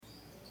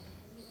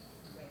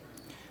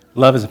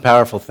Love is a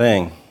powerful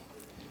thing.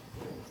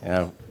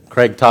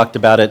 Craig talked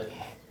about it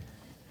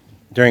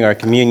during our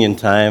communion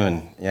time,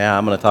 and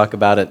I'm going to talk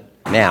about it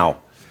now.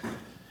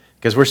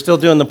 Because we're still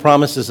doing the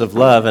promises of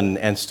love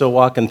and still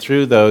walking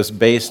through those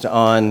based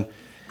on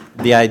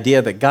the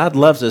idea that God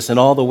loves us in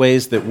all the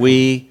ways that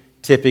we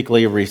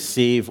typically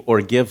receive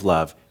or give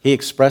love. He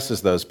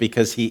expresses those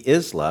because He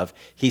is love.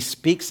 He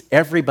speaks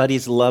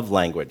everybody's love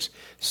language.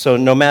 So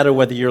no matter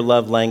whether your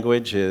love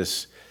language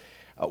is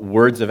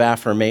words of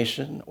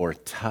affirmation or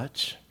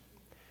touch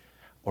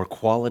or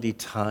quality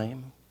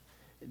time,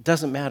 it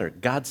doesn't matter.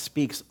 God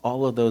speaks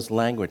all of those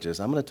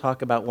languages. I'm going to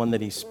talk about one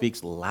that He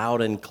speaks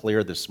loud and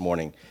clear this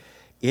morning.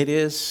 It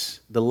is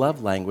the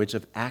love language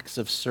of acts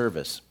of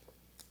service.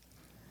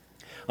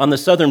 On the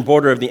southern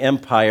border of the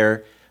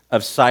empire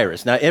of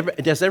Cyrus. Now,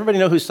 does everybody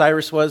know who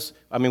Cyrus was?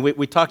 I mean,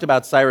 we talked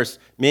about Cyrus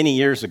many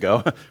years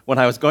ago when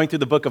I was going through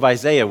the book of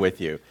Isaiah with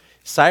you.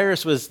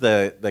 Cyrus was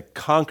the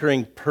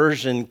conquering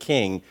Persian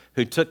king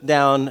who took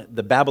down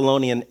the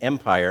Babylonian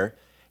Empire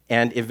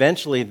and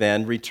eventually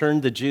then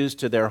returned the Jews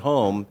to their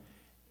home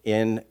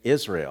in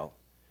Israel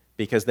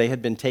because they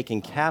had been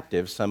taken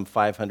captive some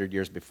 500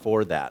 years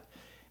before that.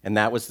 And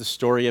that was the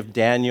story of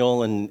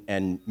Daniel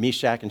and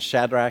Meshach and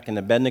Shadrach and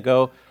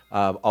Abednego.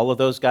 All of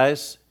those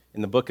guys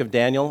in the book of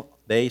Daniel,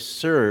 they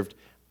served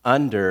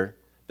under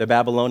the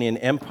Babylonian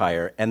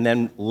Empire, and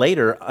then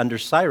later under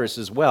Cyrus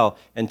as well,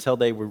 until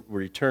they were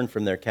returned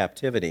from their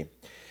captivity.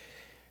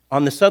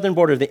 On the southern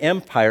border of the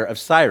empire of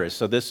Cyrus,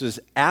 so this is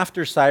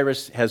after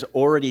Cyrus has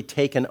already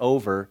taken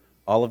over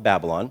all of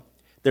Babylon,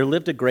 there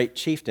lived a great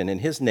chieftain,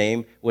 and his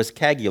name was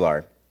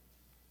Cagular.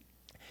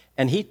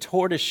 And he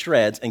tore to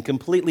shreds and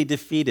completely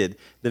defeated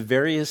the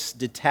various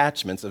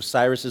detachments of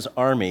Cyrus's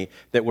army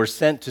that were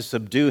sent to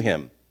subdue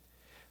him.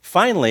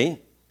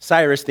 Finally,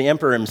 Cyrus, the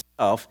emperor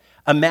himself,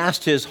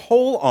 amassed his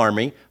whole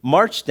army,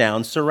 marched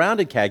down,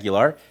 surrounded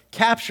Cagular,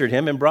 captured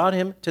him, and brought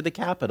him to the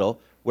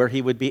capital where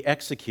he would be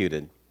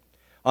executed.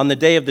 On the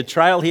day of the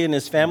trial, he and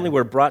his family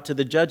were brought to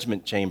the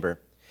judgment chamber.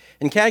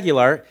 And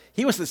Cagular,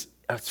 he was this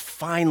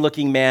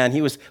fine-looking man.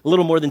 He was a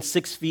little more than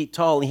 6 feet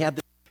tall. He had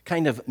this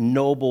kind of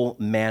noble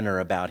manner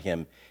about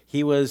him.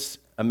 He was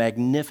a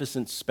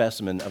magnificent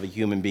specimen of a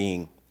human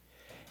being.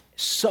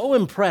 So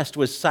impressed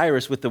was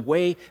Cyrus with the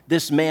way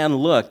this man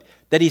looked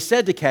that he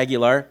said to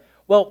Cagular,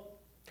 "Well,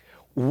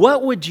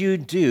 what would you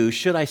do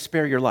should I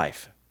spare your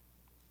life?"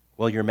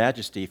 "Well, your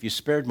majesty, if you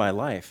spared my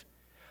life,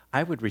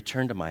 I would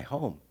return to my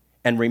home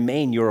and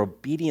remain your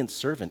obedient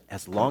servant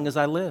as long as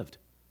I lived."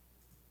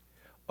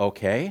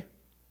 "Okay.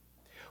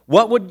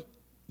 What would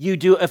you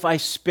do if I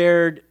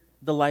spared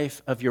the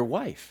life of your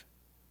wife?"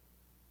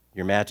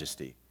 "Your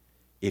majesty,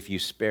 if you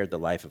spared the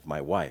life of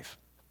my wife,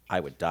 I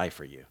would die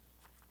for you."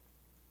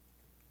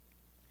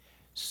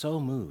 So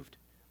moved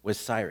was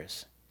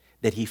Cyrus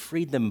that he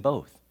freed them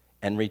both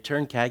and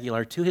returned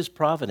Cagular to his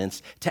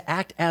province to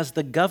act as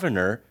the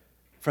governor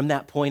from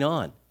that point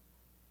on.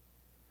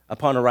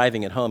 Upon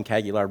arriving at home,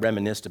 Cagular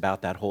reminisced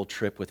about that whole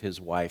trip with his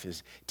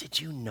wife. "Did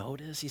you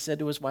notice," he said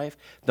to his wife,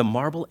 "the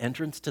marble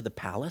entrance to the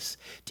palace?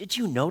 Did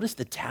you notice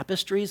the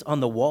tapestries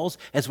on the walls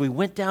as we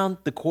went down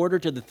the corridor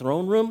to the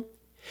throne room?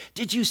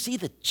 Did you see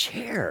the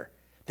chair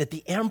that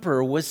the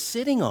emperor was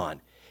sitting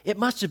on? It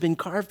must have been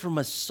carved from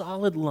a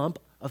solid lump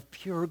of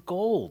pure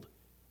gold."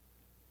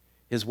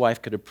 His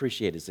wife could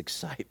appreciate his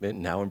excitement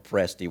and how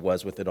impressed he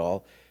was with it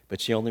all,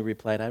 but she only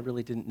replied, "I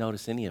really didn't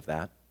notice any of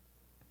that."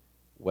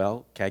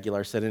 "Well,"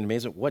 Cagular said in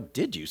amazement, "what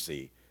did you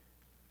see?"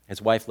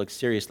 His wife looked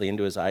seriously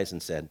into his eyes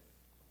and said,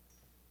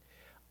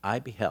 "I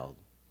beheld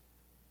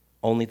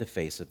only the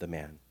face of the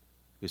man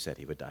who said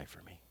he would die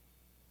for me."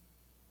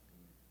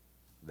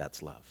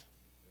 That's love.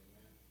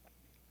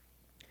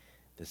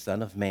 The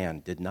Son of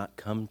Man did not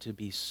come to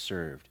be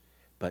served,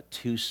 but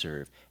to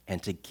serve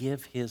and to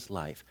give his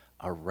life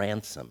a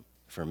ransom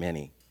for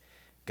many.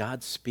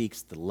 God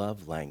speaks the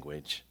love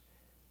language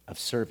of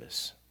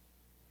service.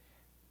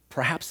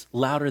 Perhaps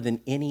louder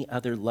than any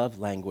other love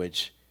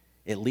language,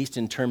 at least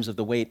in terms of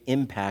the way it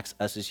impacts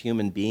us as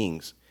human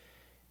beings.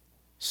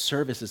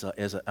 Service is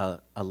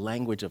a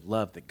language of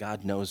love that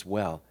God knows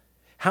well.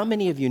 How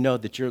many of you know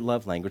that your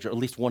love language, or at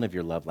least one of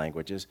your love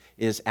languages,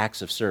 is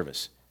acts of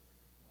service?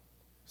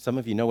 Some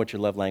of you know what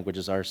your love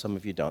languages are, some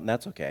of you don't, and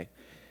that's okay.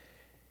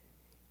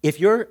 If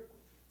your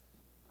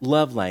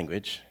love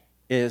language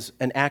is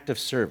an act of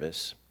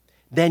service,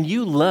 then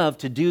you love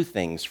to do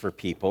things for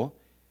people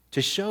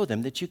to show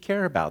them that you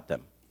care about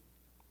them.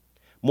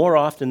 More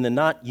often than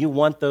not, you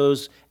want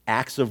those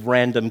acts of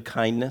random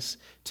kindness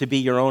to be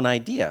your own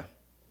idea.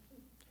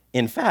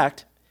 In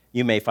fact,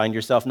 you may find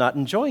yourself not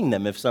enjoying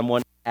them if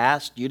someone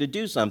asked you to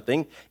do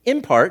something,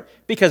 in part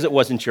because it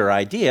wasn't your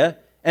idea,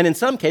 and in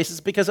some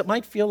cases because it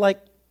might feel like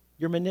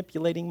you're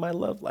manipulating my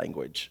love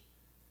language.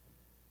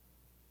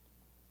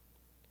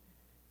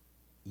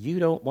 You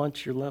don't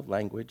want your love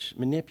language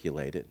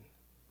manipulated.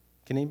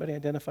 Can anybody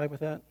identify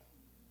with that?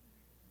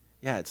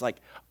 Yeah, it's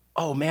like,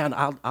 "Oh man,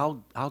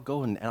 I'll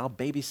go and I'll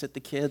babysit the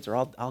kids, or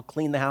I'll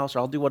clean the house, or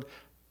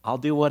I'll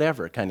do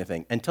whatever kind of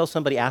thing," until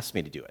somebody asks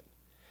me to do it.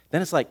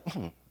 Then it's like,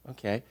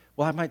 Okay.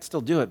 Well, I might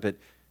still do it, but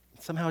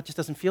somehow it just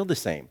doesn't feel the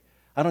same.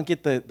 I don't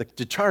get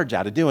the charge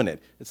out of doing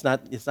it. It's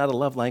not a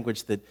love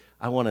language that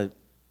I want to,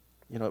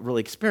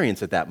 really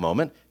experience at that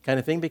moment kind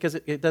of thing because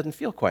it doesn't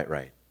feel quite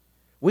right.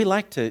 We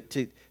like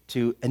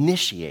to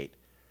initiate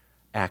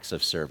acts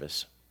of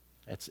service.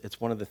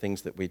 It's one of the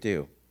things that we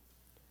do.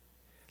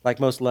 Like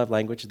most love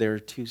language, there are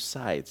two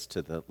sides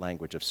to the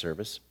language of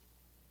service.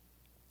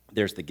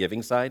 There's the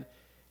giving side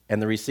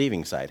and the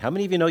receiving side. How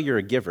many of you know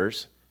you're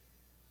givers?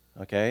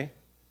 Okay?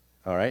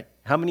 All right.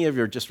 How many of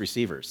you are just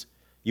receivers?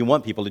 You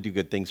want people to do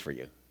good things for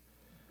you.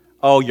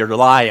 Oh, you're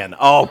lying.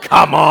 Oh,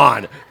 come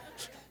on.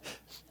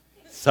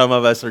 Some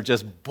of us are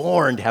just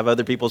born to have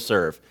other people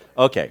serve.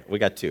 Okay, we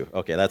got two.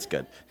 Okay, that's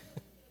good.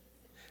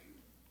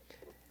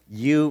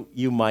 You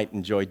might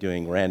enjoy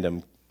doing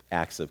random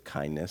acts of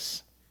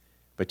kindness,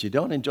 but you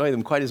don't enjoy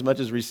them quite as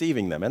much as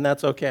receiving them, and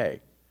that's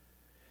okay.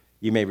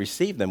 You may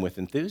receive them with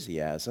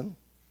enthusiasm,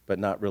 but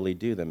not really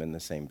do them in the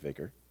same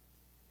vigor.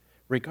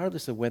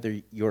 Regardless of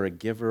whether you're a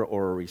giver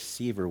or a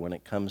receiver when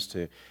it comes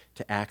to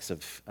acts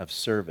of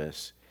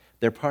service,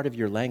 they're part of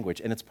your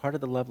language, and it's part of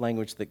the love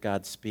language that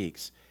God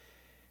speaks.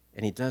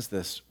 And he does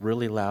this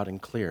really loud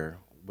and clear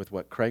with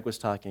what Craig was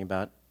talking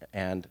about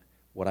and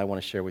what I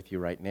want to share with you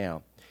right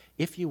now.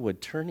 If you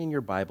would turn in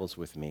your Bibles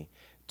with me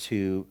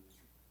to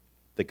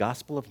the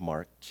Gospel of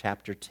Mark,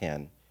 chapter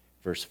 10,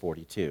 verse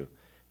 42.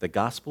 The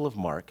Gospel of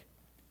Mark,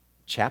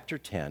 chapter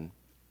 10,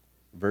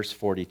 verse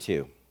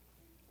 42.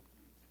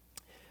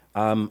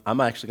 I'm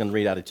actually going to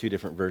read out of two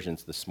different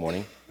versions this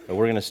morning, but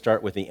we're going to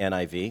start with the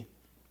NIV.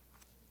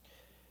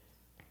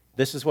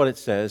 This is what it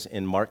says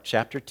in Mark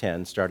chapter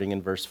 10, starting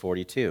in verse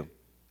 42.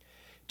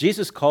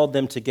 Jesus called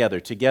them together.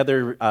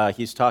 Together,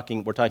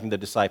 we're talking the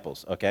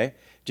disciples, okay?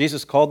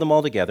 Jesus called them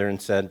all together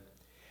and said,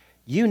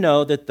 "You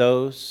know that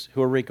those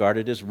who are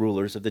regarded as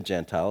rulers of the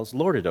Gentiles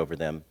lord it over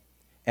them,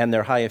 and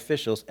their high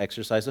officials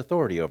exercise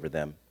authority over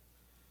them.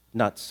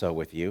 Not so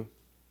with you.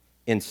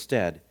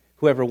 Instead,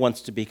 whoever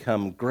wants to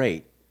become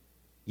great,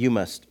 you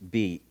must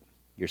be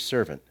your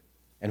servant,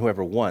 and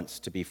whoever wants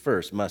to be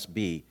first must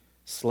be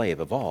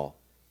slave of all.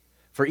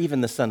 For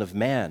even the Son of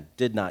Man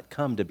did not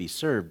come to be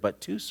served, but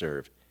to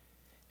serve,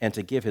 and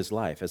to give his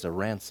life as a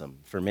ransom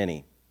for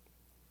many."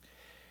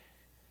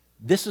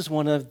 This is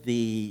one of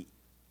the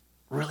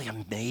really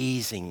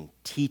amazing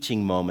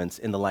teaching moments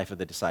in the life of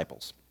the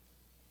disciples.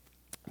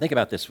 Think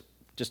about this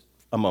just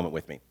a moment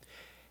with me.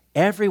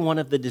 Every one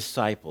of the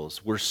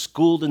disciples were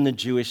schooled in the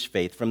Jewish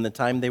faith from the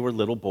time they were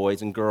little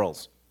boys and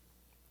girls.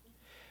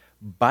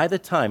 By the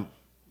time,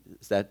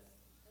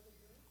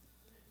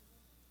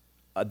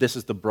 this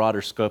is the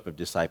broader scope of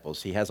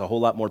disciples. He has a whole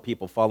lot more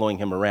people following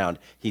him around.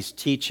 He's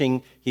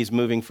teaching, he's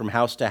moving from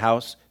house to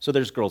house. So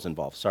there's girls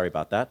involved. Sorry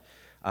about that.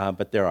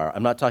 But there are.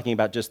 I'm not talking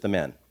about just the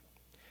men.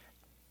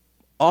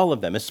 All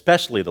of them,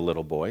 especially the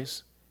little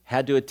boys,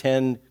 had to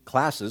attend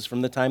classes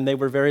from the time they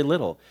were very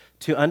little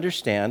to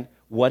understand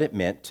what it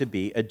meant to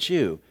be a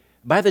Jew.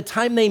 By the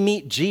time they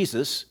meet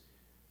Jesus,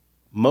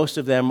 most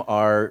of them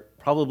are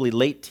probably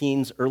late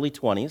teens, early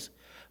 20s.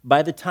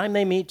 By the time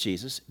they meet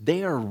Jesus,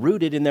 they are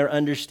rooted in their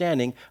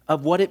understanding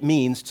of what it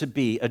means to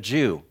be a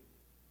Jew,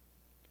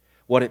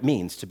 what it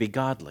means to be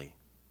godly.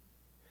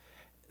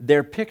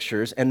 Their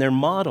pictures and their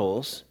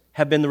models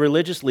have been the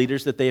religious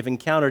leaders that they have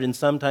encountered and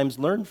sometimes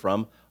learned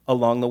from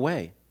along the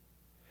way.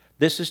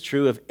 This is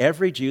true of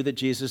every Jew that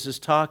Jesus is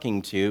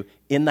talking to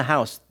in the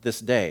house this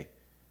day.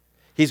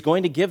 He's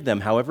going to give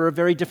them, however, a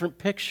very different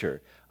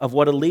picture of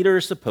what a leader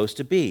is supposed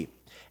to be.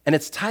 And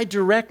it's tied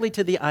directly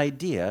to the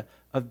idea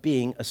of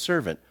being a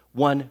servant,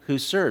 one who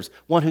serves,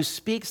 one who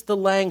speaks the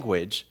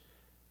language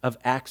of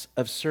acts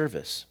of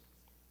service.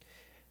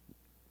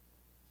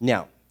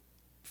 Now,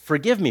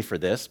 forgive me for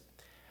this.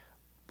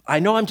 I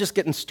know I'm just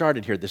getting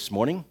started here this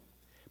morning,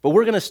 but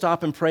we're going to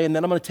stop and pray, and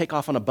then I'm going to take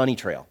off on a bunny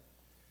trail,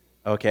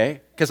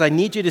 okay? Because I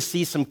need you to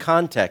see some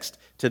context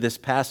to this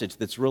passage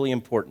that's really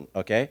important,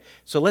 okay?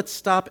 So let's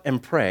stop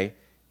and pray,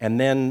 and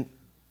then,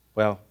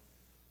 we'll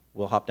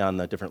hop down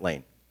the different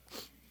lane.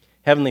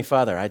 Heavenly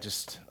Father,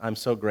 I'm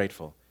so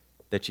grateful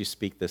that you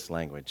speak this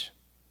language.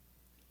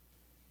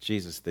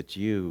 Jesus, that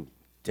you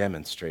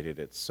demonstrated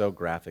it so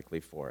graphically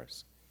for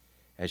us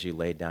as you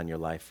laid down your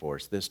life for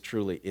us. This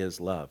truly is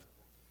love.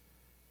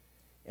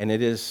 And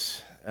it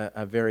is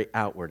a very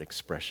outward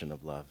expression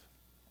of love,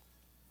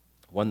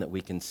 one that we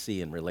can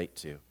see and relate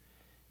to.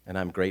 And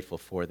I'm grateful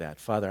for that.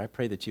 Father, I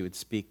pray that you would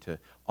speak to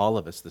all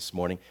of us this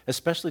morning,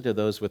 especially to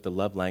those with the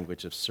love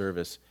language of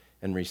service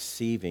and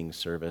receiving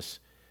service,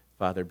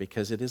 Father,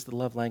 because it is the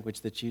love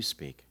language that you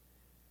speak,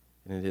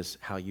 and it is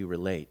how you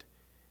relate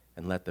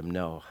and let them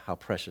know how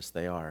precious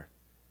they are.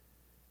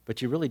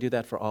 But you really do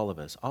that for all of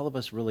us. All of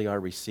us really are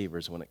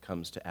receivers when it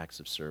comes to acts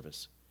of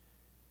service.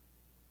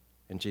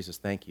 And Jesus,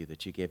 thank you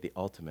that you gave the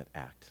ultimate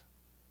act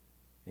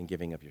in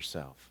giving of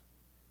yourself.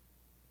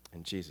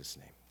 In Jesus'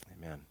 name,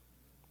 amen.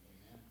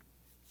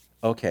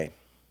 Okay.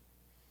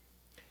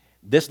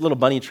 This little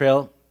bunny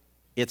trail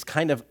it's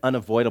kind of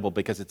unavoidable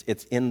because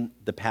it's in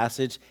the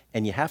passage,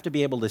 and you have to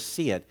be able to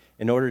see it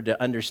in order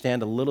to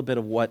understand a little bit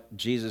of what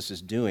Jesus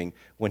is doing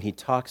when he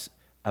talks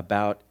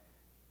about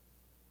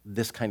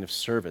this kind of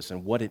service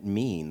and what it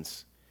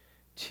means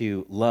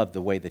to love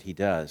the way that he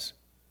does.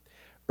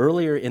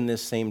 Earlier in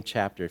this same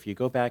chapter, if you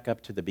go back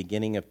up to the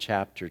beginning of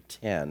chapter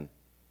 10,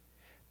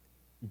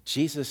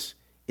 Jesus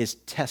is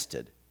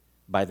tested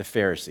by the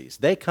Pharisees.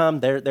 They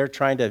come, they're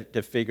trying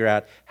to figure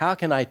out, how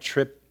can I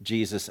trip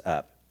Jesus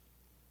up?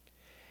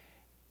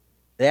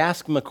 They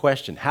ask him a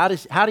question. How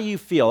do you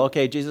feel?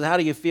 Okay, Jesus, how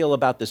do you feel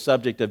about the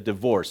subject of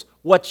divorce?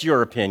 What's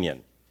your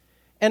opinion?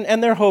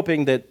 And they're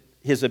hoping that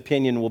his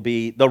opinion will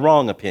be the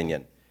wrong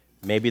opinion.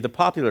 Maybe the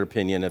popular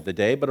opinion of the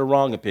day, but a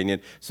wrong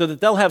opinion, so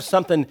that they'll have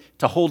something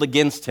to hold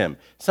against him,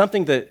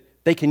 something that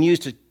they can use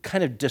to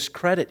kind of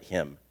discredit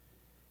him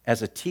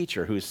as a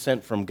teacher who is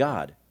sent from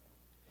God.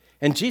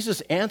 And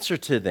Jesus' answer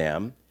to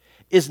them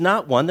is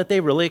not one that they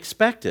really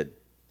expected.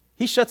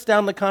 He shuts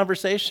down the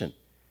conversation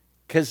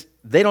because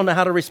they don't know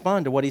how to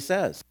respond to what he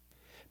says.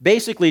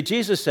 Basically,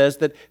 Jesus says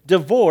that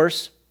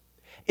divorce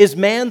is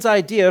man's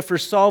idea for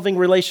solving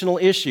relational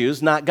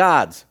issues, not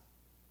God's.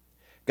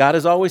 God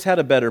has always had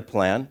a better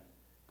plan.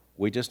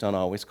 We just don't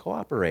always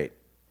cooperate.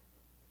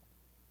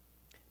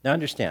 Now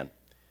understand,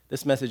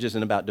 this message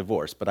isn't about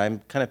divorce, but I'm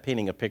kind of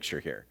painting a picture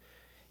here.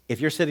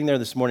 If you're sitting there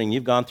this morning and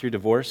you've gone through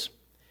divorce,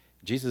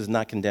 Jesus is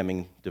not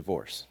condemning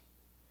divorce.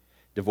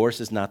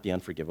 Divorce is not the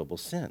unforgivable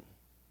sin.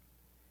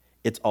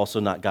 It's also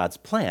not God's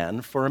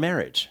plan for a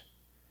marriage.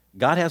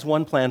 God has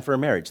one plan for a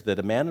marriage, that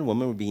a man and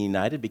woman would be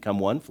united, become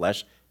one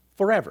flesh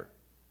forever.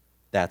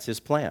 That's his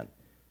plan.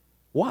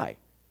 Why?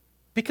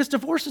 Because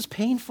divorce is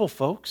painful,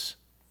 folks.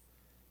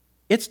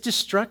 It's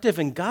destructive,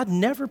 and God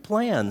never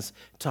plans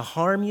to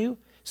harm you,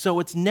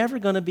 so it's never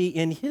going to be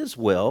in his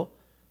will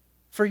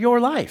for your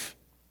life.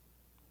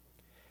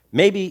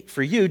 Maybe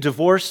for you,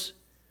 divorce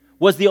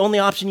was the only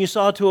option you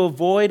saw to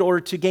avoid or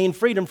to gain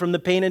freedom from the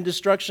pain and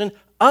destruction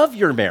of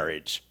your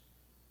marriage.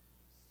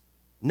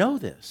 Know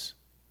this.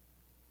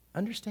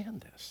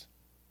 Understand this.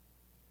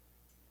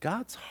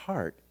 God's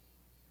heart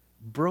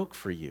broke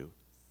for you.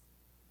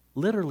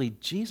 Literally,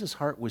 Jesus'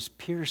 heart was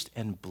pierced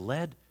and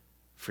bled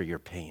for your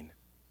pain.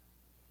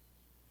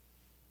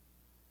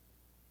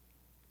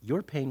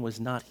 Your pain was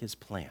not his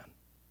plan.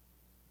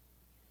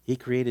 He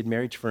created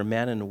marriage for a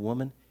man and a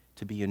woman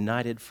to be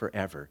united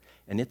forever.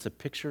 And it's a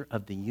picture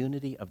of the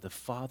unity of the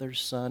Father,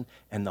 Son,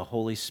 and the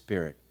Holy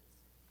Spirit.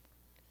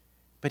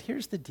 But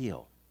here's the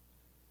deal.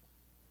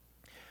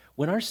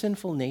 When our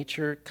sinful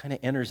nature kind of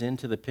enters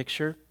into the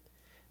picture,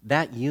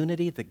 that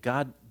unity that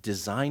God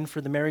designed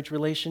for the marriage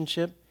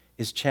relationship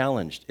is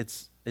challenged.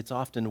 It's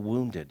often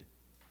wounded.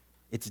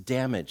 It's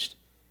damaged.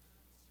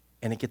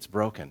 And it gets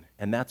broken.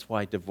 And that's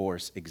why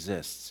divorce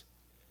exists.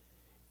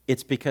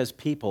 It's because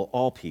people,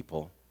 all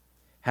people,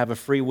 have a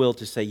free will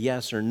to say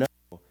yes or no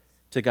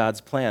to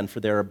God's plan for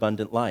their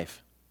abundant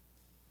life.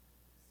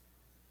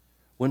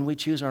 When we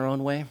choose our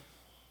own way,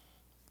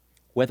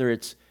 whether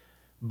it's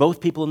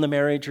both people in the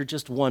marriage or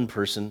just one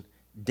person,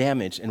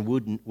 damage and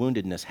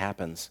woundedness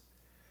happens.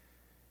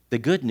 The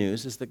good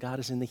news is that God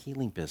is in the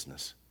healing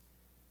business,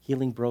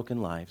 healing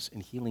broken lives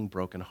and healing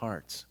broken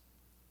hearts.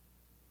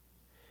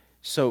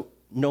 So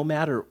no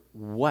matter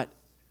what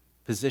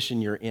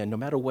position you're in, no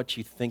matter what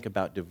you think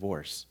about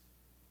divorce,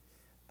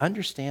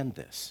 understand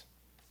this.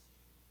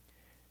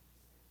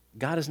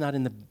 God is not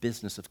in the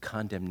business of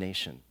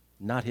condemnation,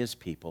 not his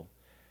people.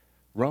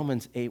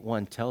 Romans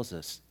 8:1 tells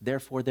us,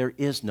 therefore there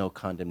is no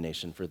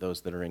condemnation for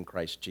those that are in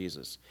Christ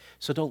Jesus.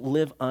 So don't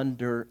live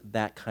under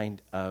that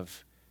kind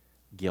of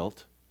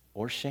guilt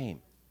or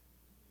shame.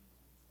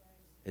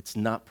 It's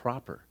not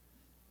proper.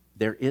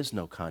 There is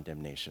no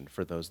condemnation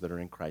for those that are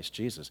in Christ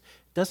Jesus.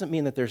 Doesn't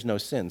mean that there's no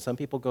sin. Some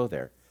people go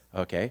there,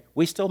 okay?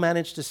 We still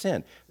manage to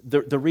sin.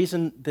 The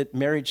reason that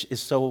marriage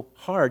is so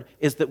hard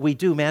is that we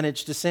do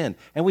manage to sin.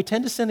 And we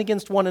tend to sin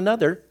against one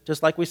another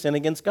just like we sin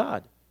against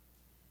God.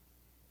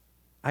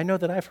 I know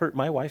that I've hurt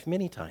my wife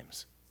many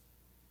times.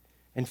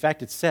 In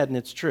fact, it's said, and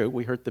it's true,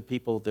 we hurt the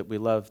people that we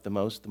love the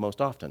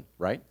most often,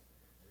 right?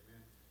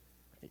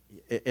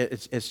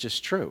 It's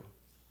just true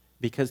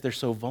because they're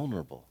so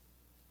vulnerable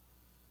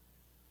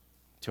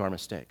to our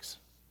mistakes.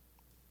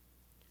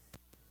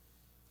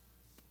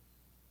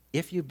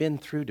 If you've been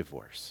through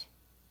divorce,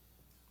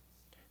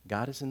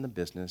 God is in the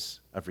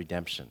business of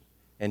redemption.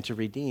 And to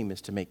redeem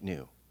is to make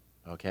new,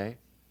 okay?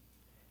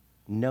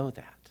 Know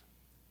that.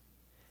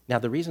 Now,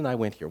 the reason I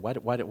went here, why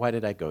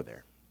did I go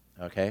there?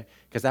 Okay?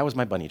 Because that was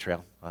my bunny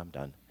trail. I'm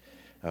done.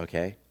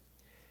 Okay?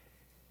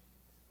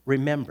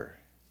 Remember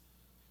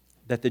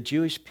that the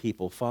Jewish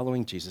people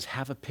following Jesus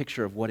have a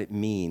picture of what it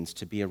means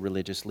to be a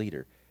religious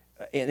leader.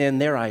 In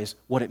their eyes,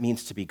 what it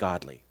means to be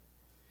godly.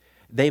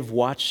 They've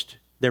watched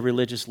their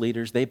religious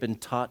leaders. They've been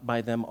taught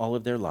by them all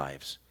of their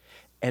lives.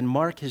 And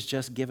Mark has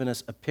just given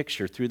us a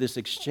picture through this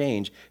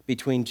exchange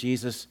between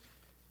Jesus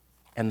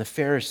and the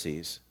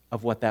Pharisees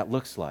of what that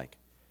looks like.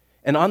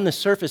 And on the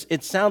surface,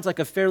 it sounds like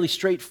a fairly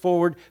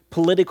straightforward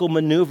political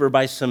maneuver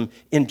by some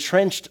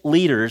entrenched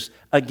leaders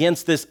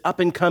against this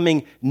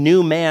up-and-coming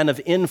new man of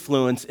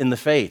influence in the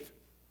faith.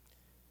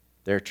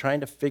 They're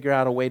trying to figure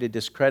out a way to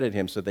discredit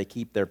him so they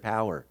keep their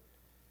power.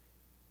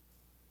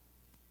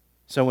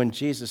 So when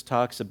Jesus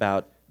talks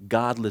about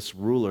godless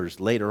rulers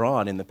later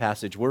on in the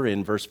passage we're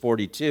in, verse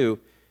 42,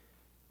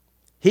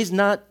 he's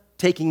not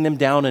taking them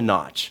down a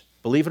notch.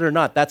 Believe it or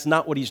not, that's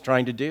not what he's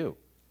trying to do.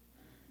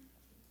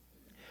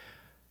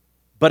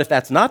 But if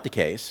that's not the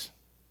case,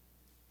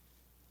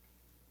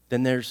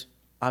 then there's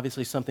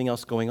obviously something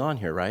else going on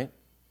here, right?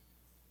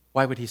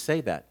 Why would he say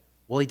that?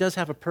 Well, he does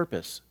have a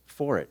purpose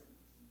for it.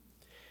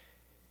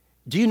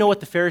 Do you know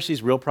what the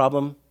Pharisees' real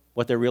problem,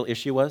 what their real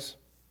issue was?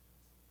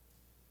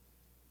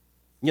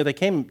 They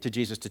came to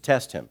Jesus to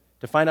test him,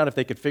 to find out if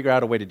they could figure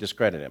out a way to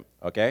discredit him,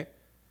 okay?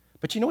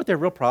 But you know what their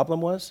real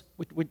problem was?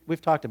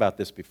 We've talked about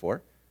this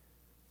before.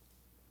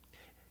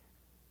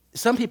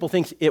 Some people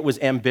think it was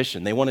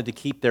ambition. They wanted to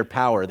keep their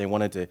power. They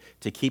wanted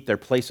to keep their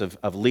place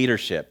of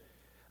leadership.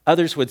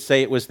 Others would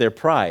say it was their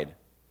pride.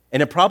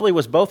 And it probably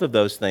was both of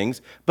those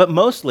things, but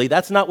mostly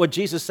that's not what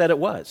Jesus said it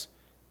was.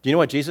 Do you know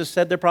what Jesus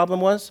said their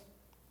problem was?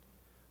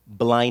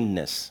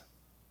 Blindness.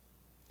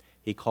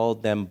 He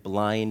called them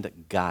blind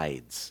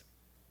guides.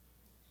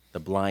 The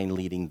blind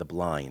leading the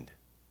blind.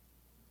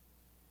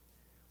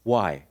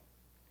 Why?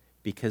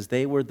 Because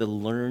they were the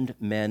learned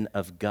men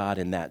of God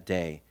in that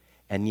day.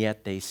 And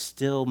yet they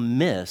still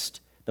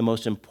missed the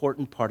most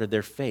important part of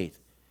their faith.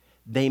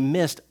 They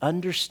missed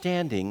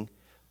understanding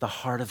the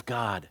heart of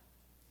God.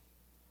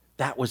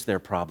 That was their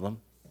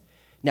problem.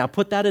 Now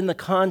put that in the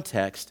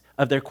context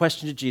of their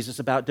question to Jesus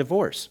about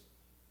divorce.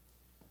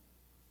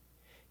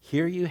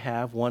 Here you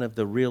have one of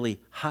the really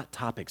hot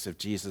topics of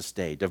Jesus'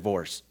 day,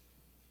 divorce.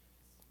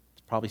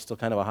 It's probably still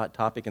kind of a hot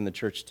topic in the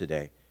church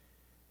today.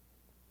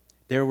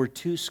 There were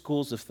two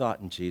schools of thought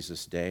in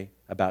Jesus' day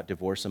about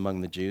divorce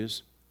among the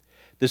Jews.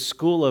 The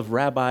school of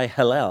Rabbi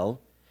Hillel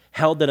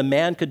held that a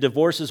man could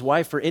divorce his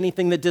wife for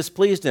anything that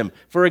displeased him.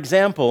 For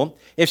example,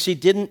 if he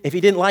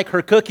didn't like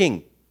her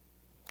cooking,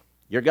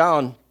 you're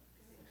gone.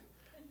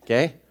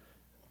 Okay?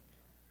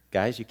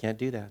 Guys, you can't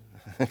do that.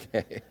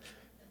 Okay. If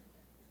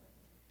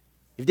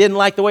he didn't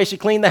like the way she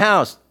cleaned the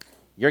house,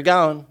 you're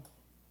gone.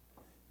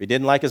 If he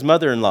didn't like his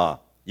mother-in-law,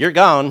 you're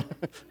gone.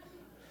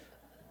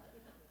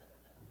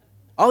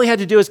 All he had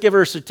to do is give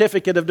her a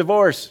certificate of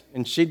divorce,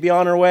 and she'd be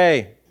on her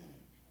way.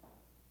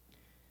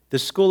 The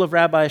school of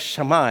Rabbi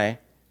Shammai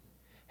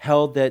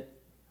held that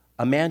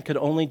a man could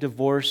only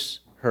divorce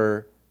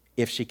her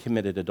if she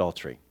committed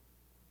adultery.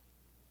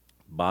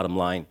 Bottom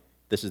line,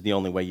 this is the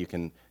only way you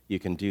can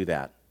do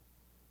that.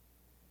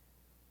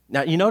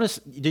 Now, did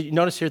you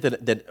notice here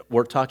that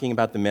we're talking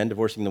about the men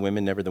divorcing the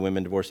women, never the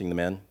women divorcing the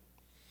men?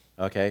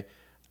 Okay?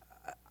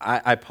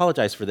 I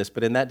apologize for this,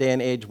 but in that day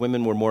and age,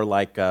 women were more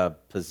like a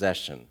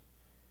possession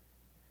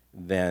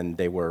than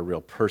they were a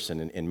real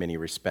person in many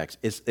respects,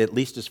 at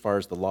least as far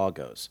as the law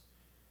goes.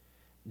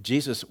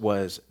 Jesus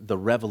was the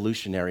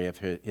revolutionary of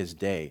his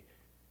day.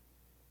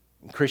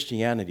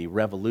 Christianity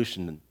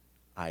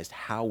revolutionized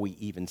how we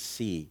even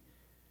see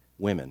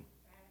women.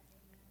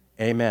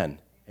 Amen.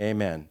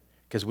 Amen.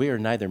 Because we are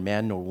neither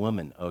man nor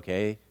woman,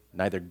 okay?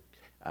 Neither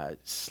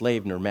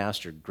slave nor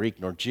master, Greek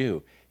nor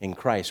Jew. In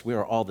Christ, we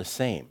are all the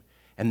same.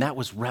 And that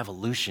was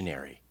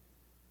revolutionary.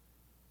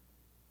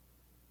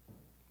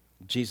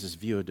 Jesus'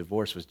 view of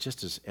divorce was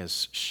just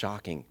as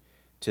shocking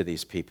to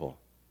these people.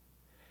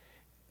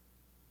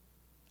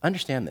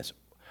 Understand this.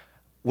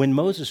 When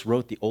Moses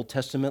wrote the Old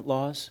Testament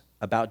laws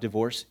about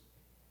divorce,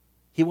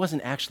 he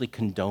wasn't actually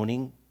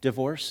condoning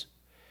divorce.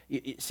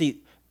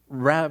 See,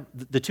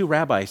 the two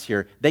rabbis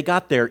here, they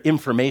got their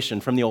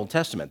information from the Old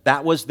Testament.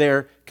 That was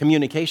their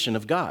communication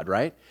of God,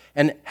 right?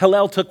 And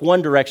Hillel took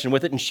one direction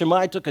with it, and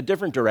Shammai took a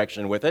different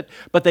direction with it,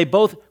 but they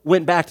both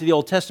went back to the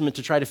Old Testament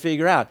to try to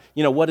figure out,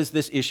 what is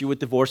this issue with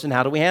divorce and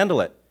how do we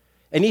handle it?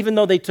 And even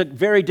though they took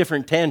very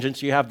different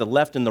tangents, you have the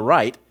left and the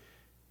right,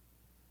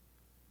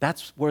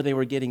 that's where they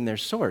were getting their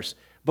source.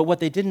 But what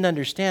they didn't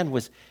understand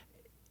was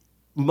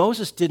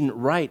Moses didn't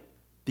write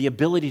the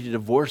ability to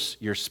divorce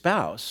your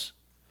spouse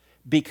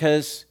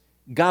because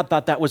God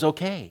thought that was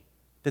okay,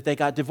 that they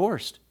got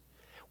divorced.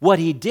 What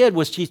he did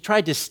was he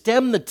tried to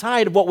stem the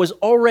tide of what was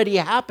already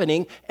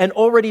happening and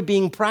already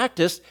being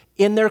practiced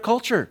in their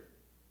culture.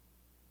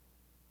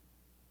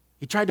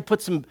 He tried to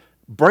put some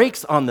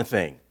brakes on the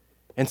thing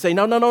and say,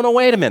 no,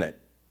 wait a minute.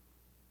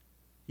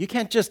 You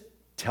can't just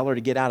tell her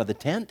to get out of the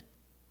tent.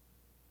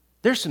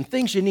 There's some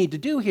things you need to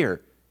do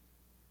here.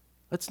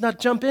 Let's not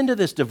jump into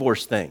this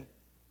divorce thing.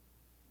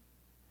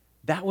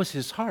 That was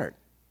his heart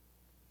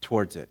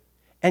towards it.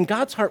 And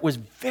God's heart was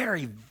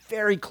very,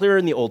 very clear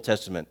in the Old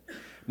Testament.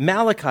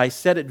 Malachi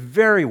said it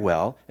very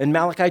well in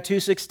Malachi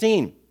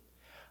 2:16.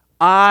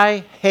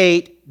 I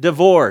hate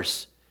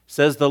divorce,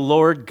 says the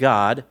Lord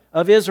God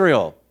of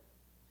Israel.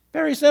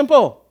 Very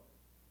simple.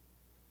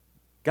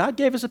 God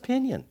gave his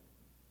opinion.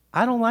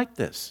 I don't like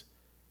this.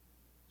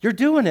 You're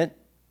doing it,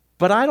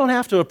 but I don't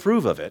have to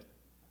approve of it.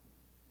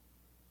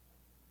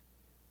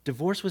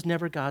 Divorce was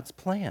never God's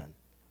plan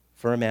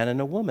for a man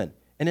and a woman,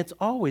 and it's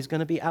always going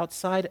to be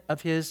outside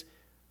of his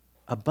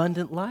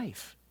abundant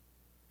life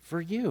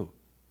for you.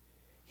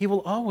 He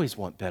will always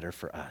want better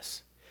for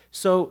us.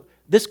 So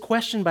this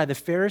question by the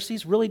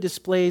Pharisees really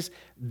displays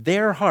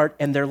their heart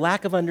and their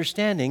lack of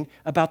understanding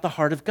about the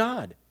heart of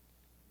God.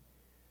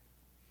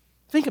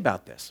 Think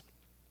about this.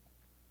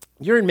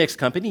 You're in mixed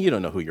company. You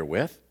don't know who you're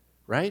with,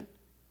 right?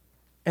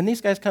 And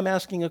these guys come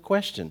asking a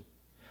question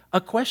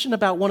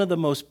about one of the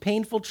most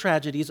painful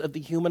tragedies of the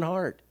human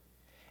heart.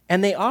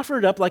 And they offer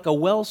it up like a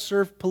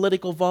well-served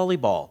political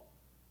volleyball.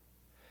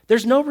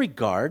 There's no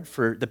regard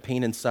for the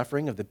pain and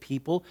suffering of the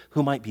people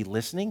who might be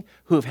listening,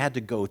 who have had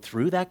to go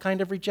through that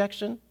kind of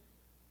rejection.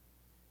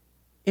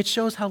 It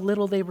shows how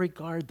little they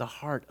regard the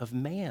heart of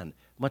man,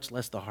 much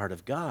less the heart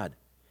of God.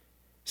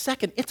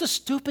 Second, it's a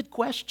stupid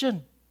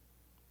question.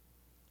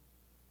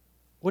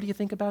 What do you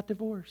think about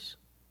divorce?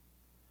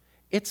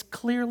 It's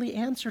clearly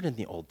answered in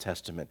the Old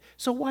Testament.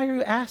 So why are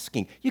you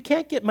asking? You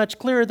can't get much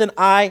clearer than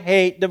I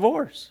hate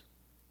divorce.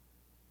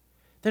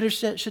 There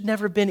should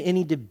never have been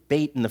any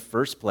debate in the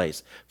first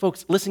place.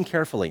 Folks, listen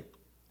carefully.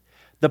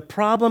 The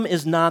problem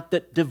is not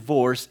that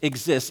divorce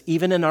exists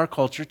even in our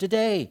culture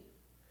today.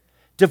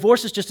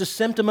 Divorce is just a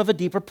symptom of a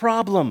deeper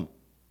problem.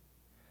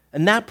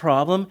 And that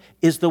problem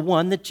is the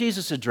one that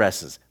Jesus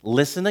addresses.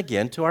 Listen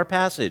again to our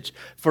passage.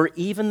 For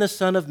even the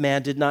Son of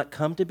Man did not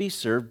come to be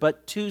served,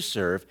 but to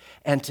serve,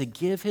 and to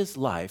give his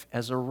life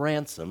as a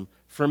ransom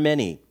for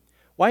many.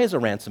 Why is a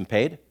ransom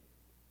paid?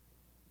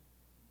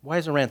 Why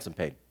is a ransom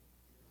paid?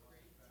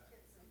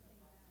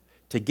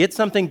 To get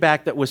something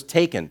back that was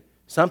taken,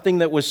 something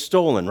that was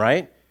stolen,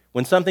 right?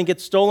 When something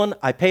gets stolen,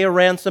 I pay a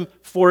ransom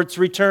for its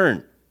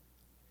return.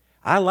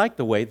 I like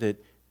the way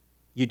that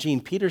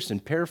Eugene Peterson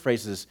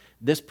paraphrases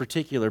this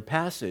particular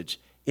passage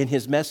in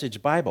his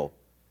Message Bible.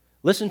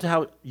 Listen to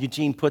how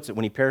Eugene puts it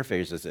when he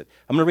paraphrases it.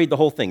 I'm going to read the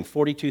whole thing,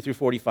 42 through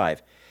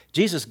 45.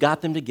 Jesus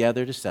got them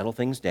together to settle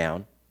things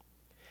down.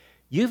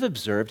 You've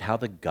observed how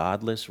the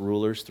godless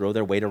rulers throw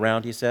their weight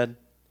around, he said.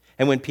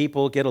 And when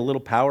people get a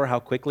little power, how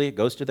quickly it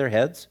goes to their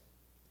heads.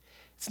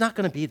 It's not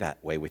going to be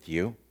that way with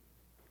you.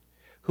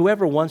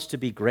 Whoever wants to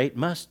be great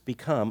must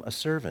become a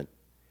servant.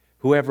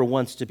 Whoever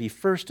wants to be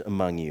first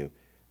among you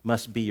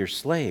must be your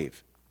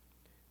slave.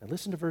 Now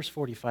listen to verse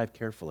 45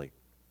 carefully.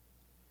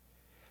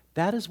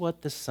 That is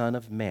what the Son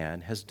of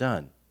Man has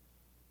done.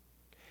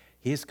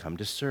 He has come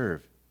to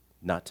serve,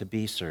 not to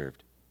be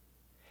served,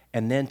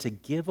 and then to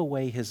give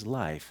away his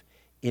life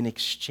in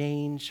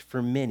exchange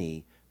for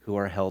many who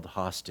are held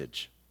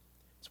hostage.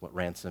 That's what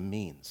ransom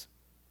means.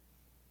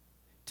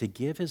 To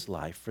give his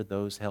life for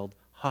those held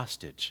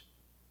hostage.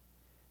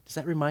 Does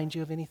that remind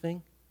you of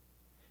anything?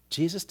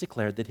 Jesus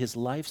declared that his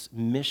life's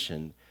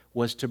mission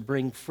was to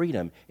bring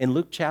freedom. In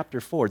Luke chapter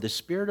 4, the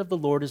Spirit of the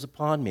Lord is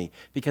upon me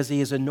because he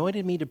has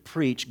anointed me to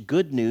preach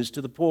good news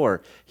to the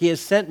poor. He has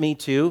sent me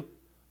to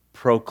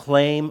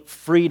proclaim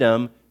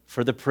freedom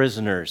for the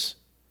prisoners,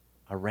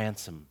 a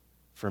ransom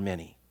for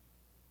many.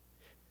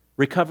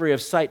 Recovery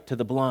of sight to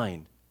the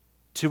blind,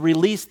 to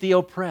release the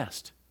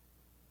oppressed,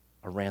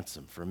 a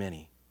ransom for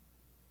many.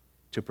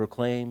 To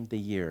proclaim the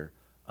year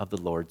of the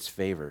Lord's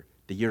favor,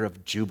 the year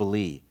of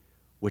Jubilee,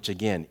 which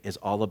again is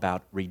all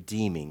about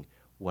redeeming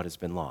what has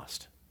been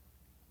lost.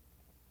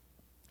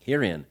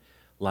 Herein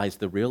lies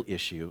the real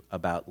issue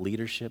about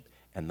leadership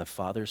and the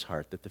Father's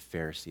heart that the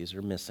Pharisees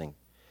are missing.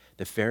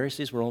 The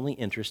Pharisees were only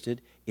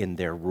interested in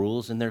their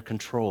rules and their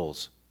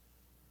controls.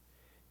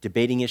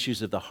 Debating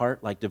issues of the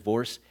heart like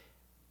divorce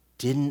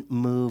didn't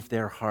move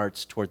their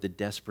hearts toward the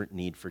desperate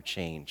need for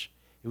change.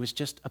 It was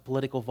just a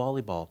political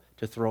volleyball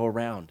to throw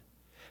around.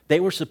 They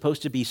were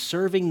supposed to be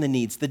serving the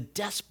needs, the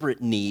desperate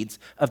needs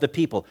of the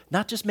people,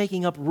 not just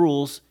making up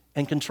rules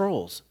and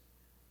controls.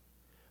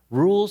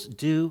 Rules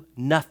do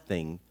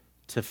nothing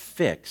to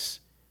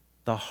fix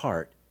the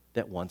heart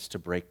that wants to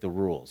break the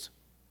rules.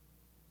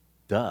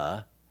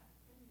 Duh.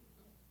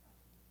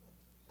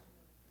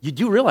 You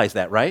do realize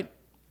that, right?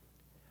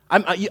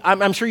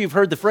 I'm sure you've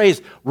heard the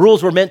phrase,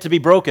 rules were meant to be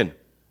broken,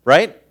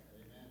 right?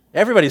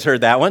 Everybody's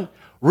heard that one.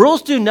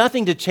 Rules do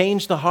nothing to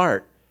change the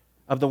heart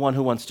of the one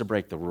who wants to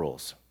break the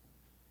rules.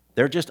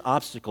 They're just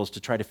obstacles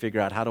to try to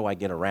figure out, how do I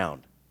get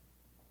around?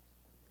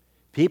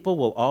 People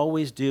will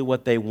always do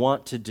what they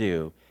want to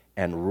do,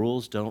 and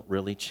rules don't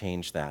really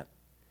change that.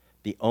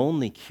 The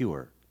only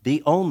cure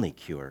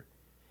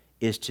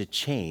is to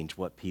change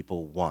what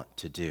people want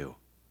to do.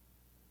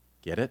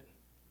 Get it?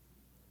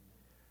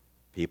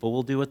 People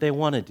will do what they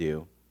want to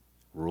do.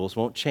 Rules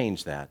won't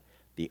change that.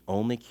 The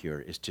only cure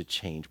is to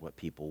change what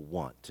people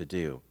want to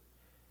do.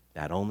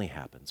 That only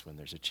happens when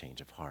there's a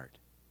change of heart.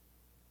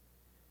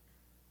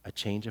 A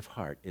change of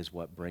heart is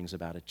what brings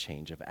about a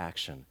change of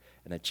action,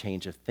 and a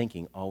change of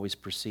thinking always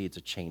precedes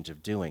a change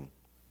of doing.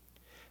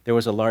 There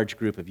was a large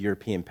group of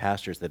European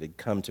pastors that had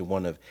come to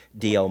one of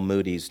D.L.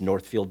 Moody's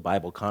Northfield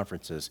Bible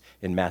conferences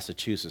in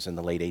Massachusetts in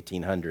the late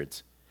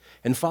 1800s.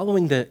 And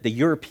following the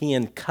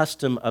European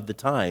custom of the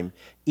time,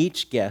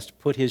 each guest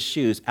put his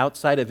shoes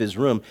outside of his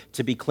room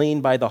to be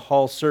cleaned by the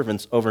hall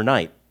servants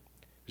overnight.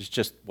 It was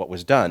just what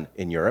was done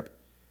in Europe.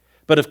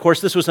 But of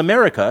course, this was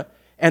America,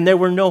 and there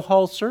were no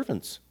hall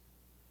servants.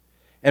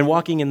 And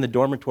walking in the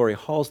dormitory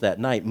halls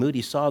that night,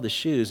 Moody saw the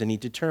shoes, and he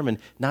determined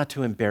not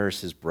to embarrass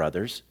his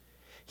brothers.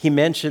 He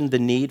mentioned the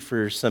need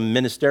for some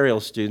ministerial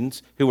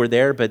students who were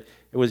there, but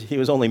he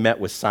was only met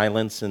with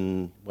silence,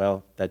 and,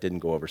 well, that didn't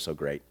go over so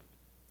great.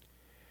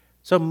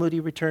 So Moody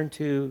returned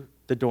to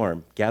the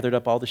dorm, gathered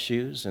up all the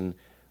shoes, and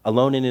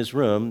alone in his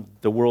room,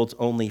 the world's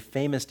only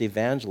famous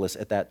evangelist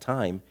at that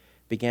time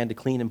began to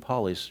clean and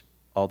polish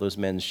all those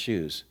men's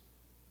shoes.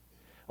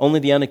 Only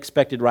the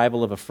unexpected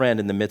arrival of a friend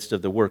in the midst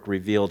of the work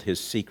revealed his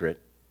secret.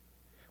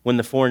 When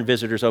the foreign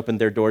visitors opened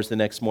their doors the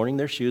next morning,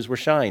 their shoes were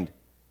shined.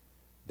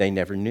 They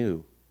never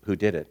knew who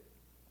did it.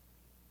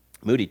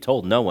 Moody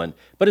told no one,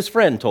 but his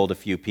friend told a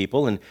few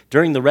people, and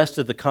during the rest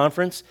of the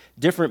conference,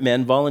 different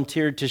men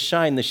volunteered to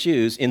shine the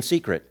shoes in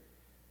secret.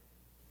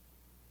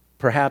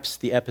 Perhaps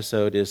the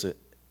episode is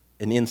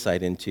an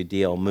insight into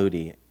D.L.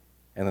 Moody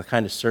and the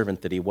kind of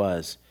servant that he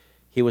was.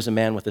 He was a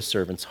man with a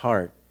servant's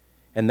heart,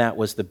 and that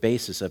was the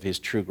basis of his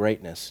true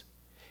greatness.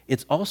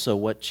 It's also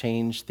what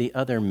changed the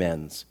other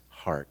men's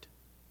heart.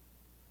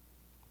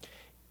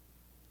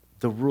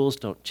 The rules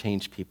don't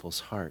change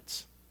people's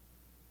hearts,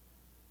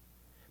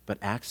 but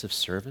acts of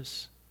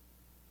service,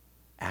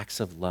 acts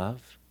of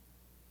love,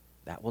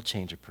 that will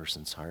change a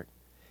person's heart.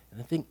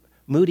 And I think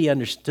Moody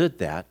understood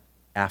that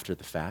after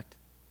the fact.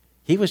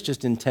 He was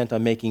just intent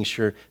on making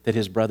sure that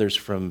his brothers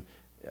from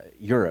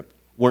Europe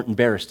weren't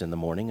embarrassed in the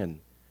morning and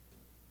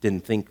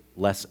didn't think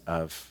less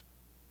of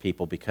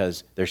people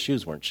because their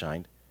shoes weren't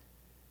shined.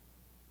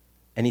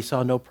 And he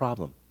saw no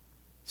problem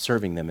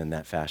serving them in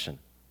that fashion.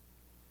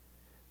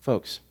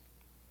 Folks,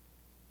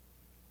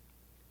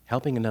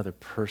 helping another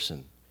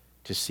person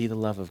to see the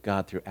love of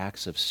God through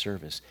acts of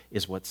service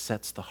is what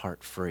sets the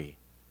heart free.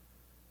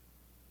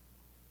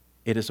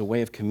 It is a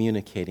way of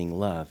communicating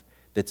love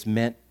that's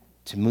meant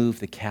to move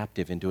the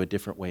captive into a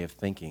different way of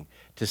thinking,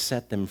 to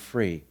set them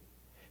free,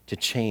 to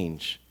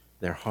change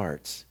their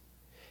hearts.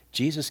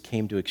 Jesus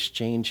came to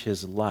exchange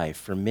his life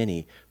for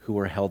many who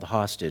were held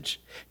hostage,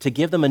 to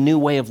give them a new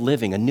way of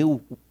living, a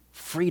new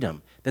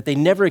freedom that they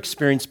never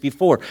experienced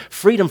before,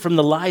 freedom from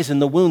the lies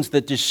and the wounds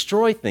that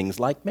destroy things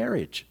like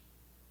marriage,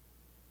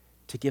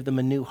 to give them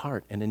a new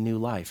heart and a new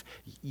life.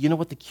 You know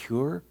what the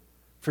cure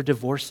for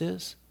divorce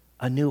is?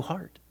 A new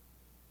heart,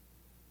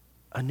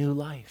 a new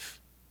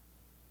life,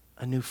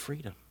 a new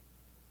freedom,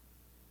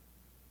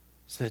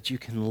 so that you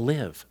can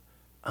live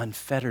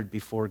unfettered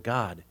before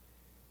God,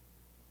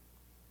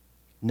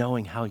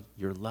 knowing how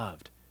you're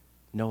loved,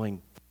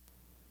 knowing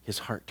his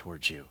heart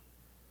towards you.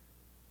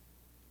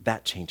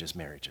 That changes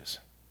marriages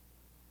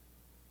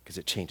because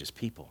it changes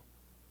people.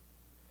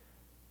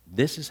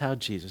 This is how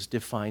Jesus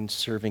defined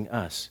serving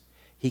us.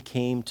 He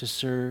came to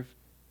serve,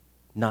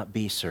 not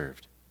be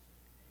served.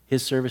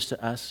 His service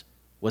to us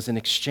was an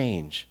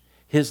exchange.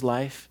 His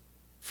life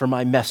for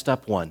my messed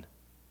up one.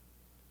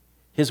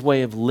 His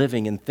way of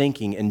living and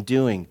thinking and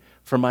doing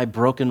for my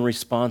broken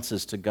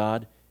responses to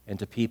God and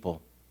to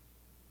people.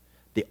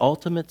 The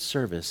ultimate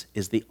service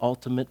is the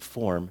ultimate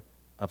form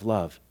of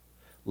love,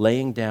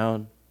 laying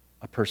down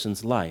a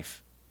person's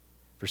life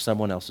for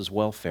someone else's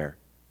welfare.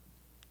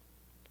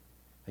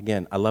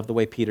 Again, I love the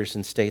way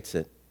Peterson states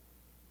it.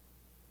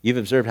 You've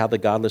observed how the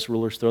godless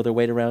rulers throw their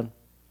weight around?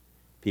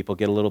 People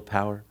get a little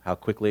power, how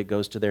quickly it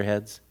goes to their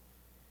heads.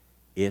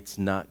 It's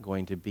not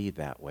going to be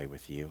that way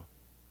with you.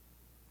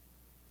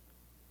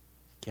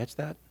 Catch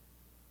that?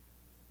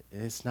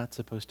 It's not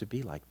supposed to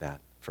be like that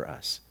for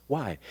us.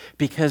 Why?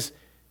 Because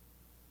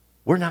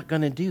we're not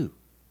going to do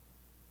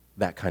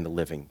that kind of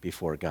living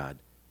before God.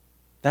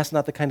 That's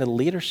not the kind of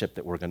leadership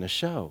that we're going to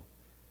show.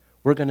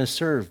 We're going to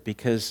serve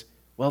because,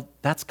 well,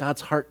 that's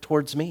God's heart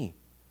towards me.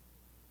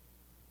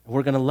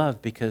 We're going to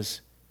love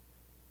because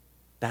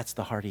that's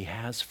the heart he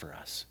has for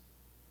us.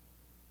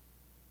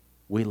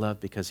 We love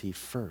because he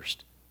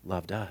first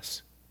loved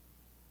us.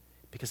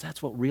 Because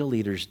that's what real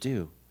leaders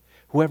do.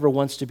 Whoever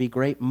wants to be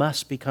great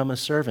must become a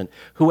servant.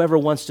 Whoever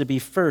wants to be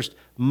first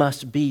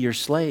must be your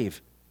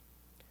slave.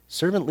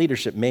 Servant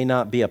leadership may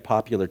not be a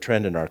popular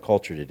trend in our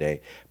culture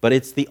today, but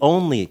it's the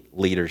only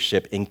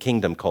leadership in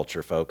kingdom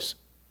culture, folks.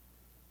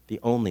 The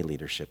only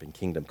leadership in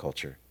kingdom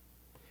culture.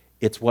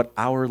 It's what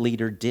our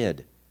leader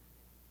did.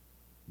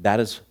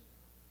 That is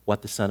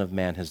what the Son of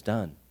Man has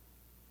done.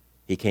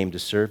 He came to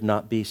serve,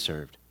 not be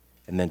served,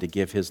 and then to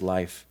give his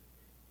life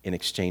in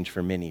exchange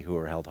for many who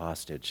are held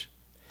hostage.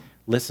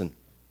 Listen,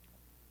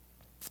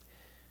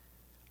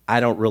 I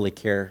don't really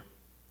care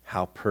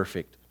how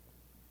perfect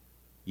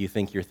you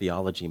think your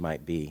theology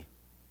might be.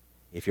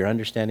 If your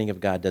understanding of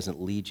God doesn't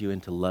lead you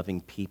into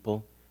loving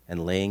people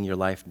and laying your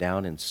life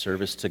down in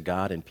service to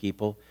God and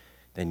people,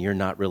 then you're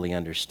not really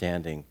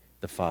understanding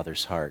the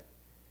Father's heart.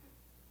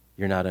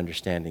 You're not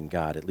understanding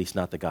God, at least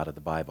not the God of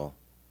the Bible.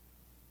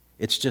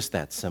 It's just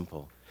that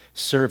simple.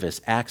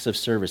 Service, acts of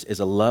service, is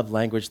a love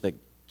language that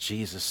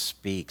Jesus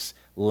speaks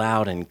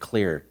loud and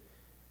clear.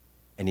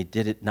 And he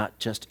did it not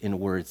just in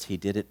words, he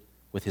did it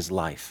with his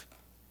life.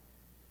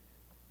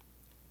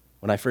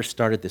 When I first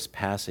started this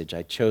passage,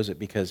 I chose it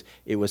because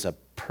it was a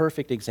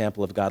perfect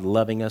example of God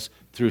loving us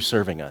through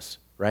serving us,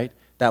 right?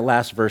 That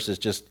last verse is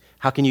just,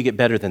 how can you get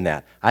better than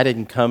that? I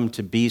didn't come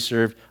to be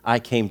served. I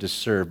came to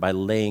serve by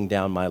laying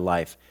down my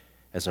life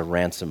as a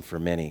ransom for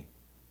many.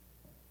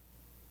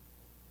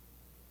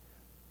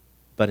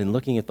 But in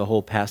looking at the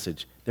whole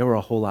passage, there were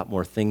a whole lot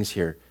more things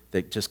here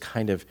that just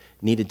kind of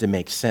needed to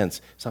make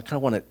sense. So I kind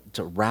of wanted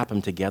to wrap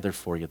them together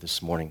for you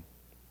this morning.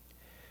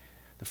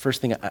 The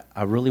first thing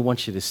I really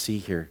want you to see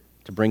here,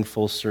 to bring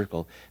full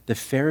circle, the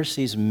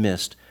Pharisees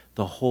missed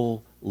the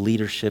whole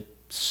leadership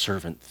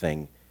servant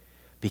thing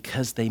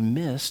because they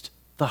missed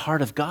the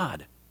heart of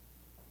God.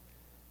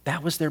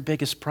 That was their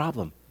biggest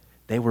problem.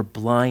 They were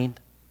blind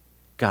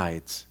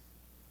guides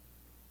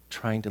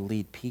trying to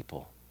lead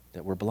people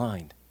that were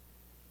blind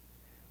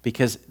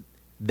because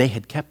they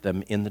had kept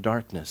them in the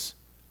darkness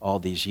all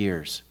these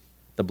years,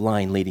 the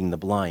blind leading the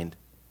blind.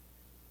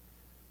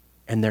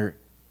 And their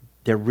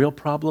real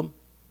problem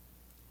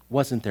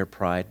wasn't their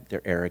pride,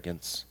 their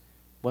arrogance,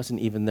 wasn't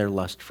even their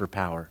lust for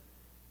power.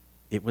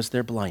 It was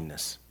their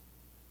blindness.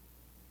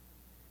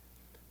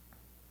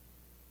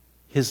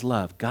 His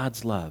love,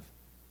 God's love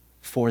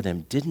for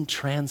them, didn't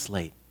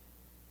translate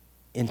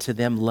into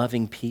them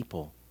loving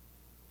people,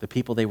 the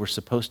people they were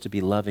supposed to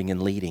be loving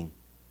and leading.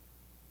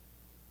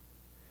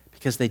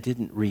 Because they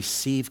didn't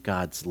receive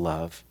God's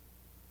love,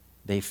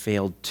 they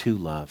failed to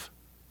love.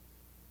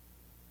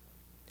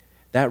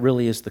 That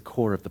really is the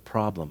core of the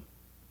problem.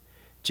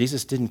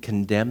 Jesus didn't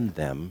condemn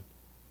them.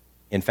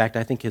 In fact,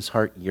 I think his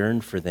heart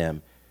yearned for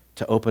them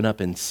to open up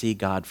and see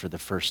God for the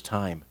first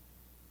time,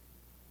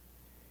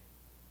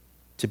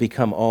 to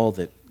become all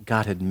that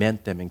God had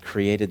meant them and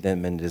created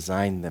them and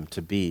designed them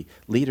to be,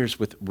 leaders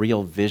with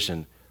real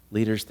vision,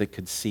 leaders that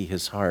could see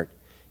his heart.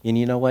 And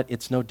you know what?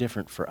 It's no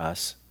different for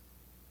us.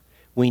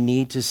 We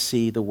need to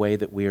see the way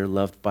that we are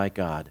loved by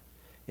God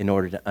in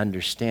order to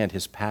understand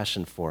his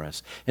passion for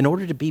us, in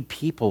order to be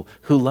people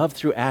who love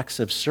through acts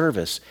of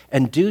service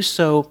and do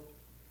so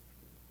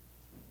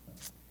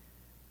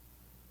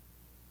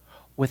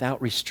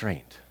without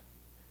restraint,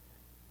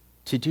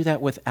 to do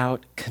that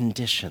without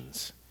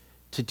conditions,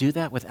 to do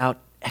that without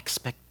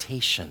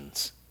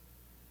expectations,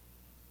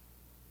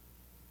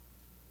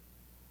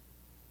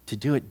 to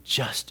do it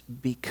just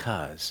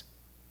because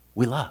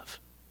we love,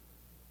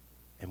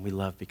 and we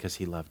love because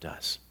he loved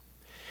us.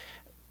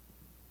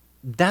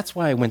 That's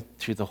why I went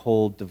through the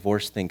whole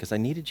divorce thing, because I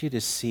needed you to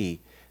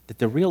see that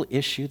the real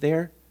issue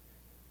there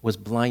was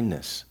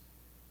blindness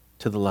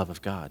to the love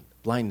of God,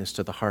 blindness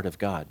to the heart of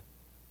God.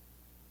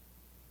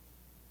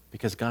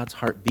 Because God's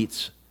heart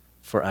beats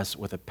for us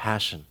with a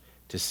passion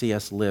to see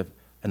us live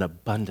an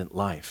abundant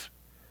life,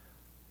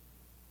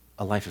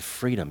 a life of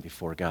freedom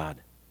before God.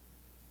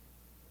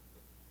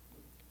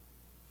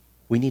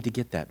 We need to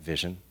get that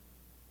vision.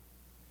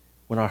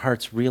 When our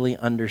hearts really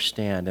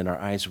understand and our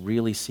eyes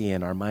really see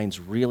and our minds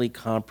really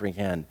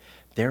comprehend,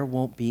 there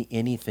won't be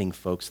anything,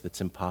 folks, that's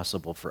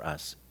impossible for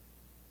us.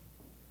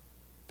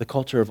 The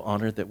culture of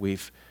honor that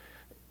we've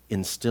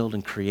instilled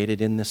and created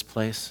in this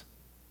place,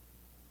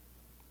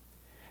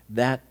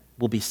 that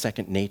will be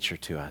second nature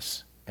to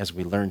us as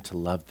we learn to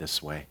love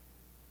this way.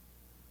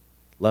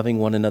 Loving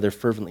one another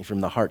fervently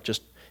from the heart,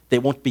 they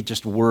won't be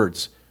just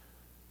words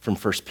from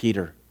 1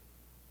 Peter.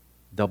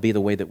 They'll be the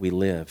way that we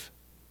live.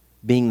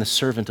 Being the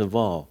servant of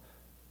all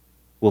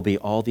will be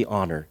all the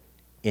honor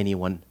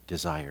anyone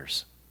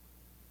desires.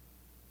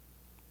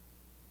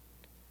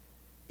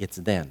 It's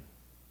then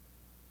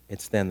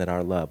that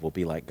our love will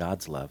be like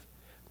God's love.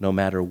 No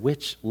matter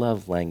which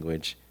love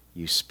language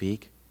you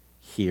speak,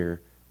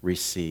 hear,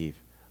 receive,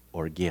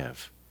 or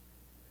give,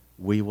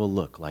 we will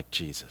look like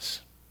Jesus.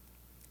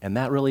 And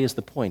that really is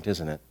the point,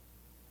 isn't it?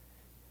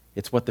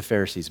 It's what the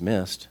Pharisees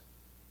missed.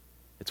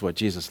 It's what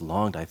Jesus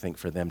longed, I think,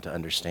 for them to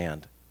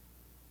understand.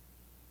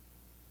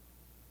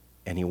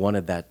 And he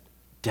wanted that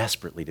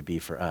desperately to be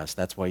for us.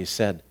 That's why he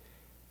said,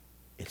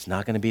 it's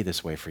not going to be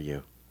this way for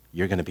you.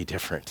 You're going to be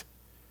different.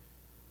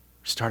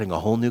 We're starting a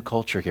whole new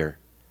culture here.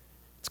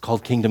 It's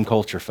called kingdom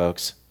culture,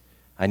 folks.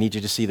 I need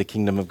you to see the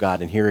kingdom of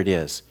God, and here it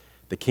is.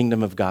 The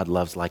kingdom of God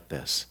loves like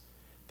this,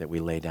 that we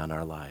lay down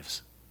our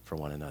lives for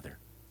one another.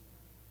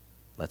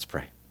 Let's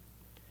pray.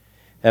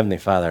 Heavenly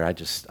Father,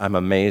 I'm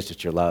amazed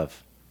at your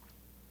love.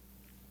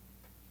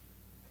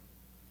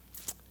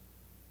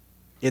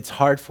 It's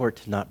hard for it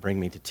to not bring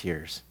me to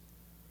tears.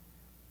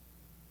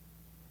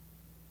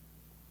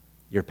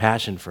 Your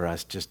passion for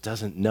us just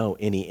doesn't know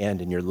any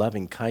end, and your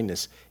loving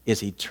kindness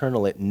is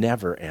eternal. It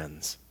never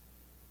ends.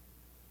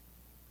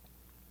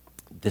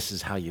 This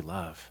is how you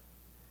love.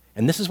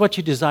 And this is what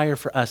you desire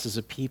for us as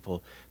a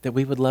people, that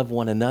we would love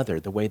one another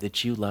the way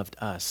that you loved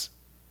us,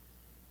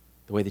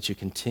 the way that you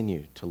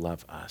continue to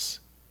love us,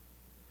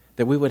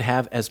 that we would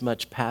have as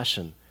much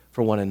passion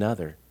for one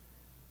another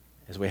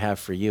as we have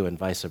for you and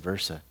vice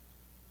versa.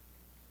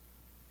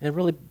 And it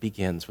really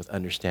begins with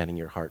understanding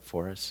your heart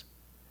for us.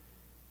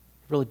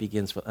 It really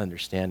begins with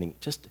understanding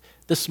just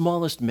the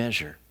smallest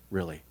measure,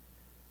 really,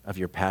 of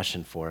your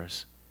passion for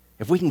us.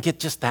 If we can get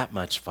just that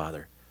much,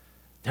 Father,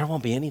 there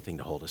won't be anything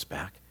to hold us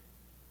back.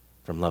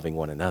 from loving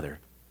one another.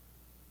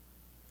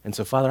 And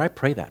so, Father, I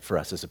pray that for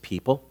us as a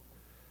people,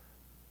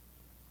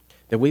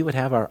 that we would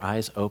have our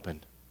eyes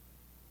opened,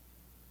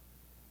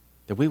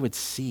 that we would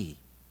see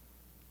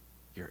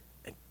your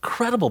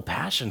incredible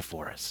passion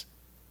for us,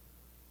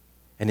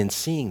 and in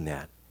seeing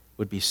that,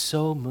 would be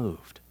so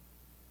moved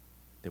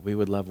that we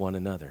would love one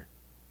another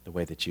the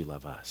way that you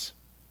love us.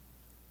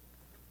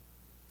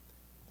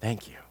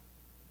 Thank you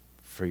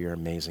for your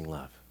amazing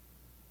love.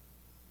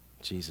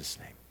 In Jesus'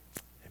 name,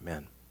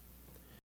 amen.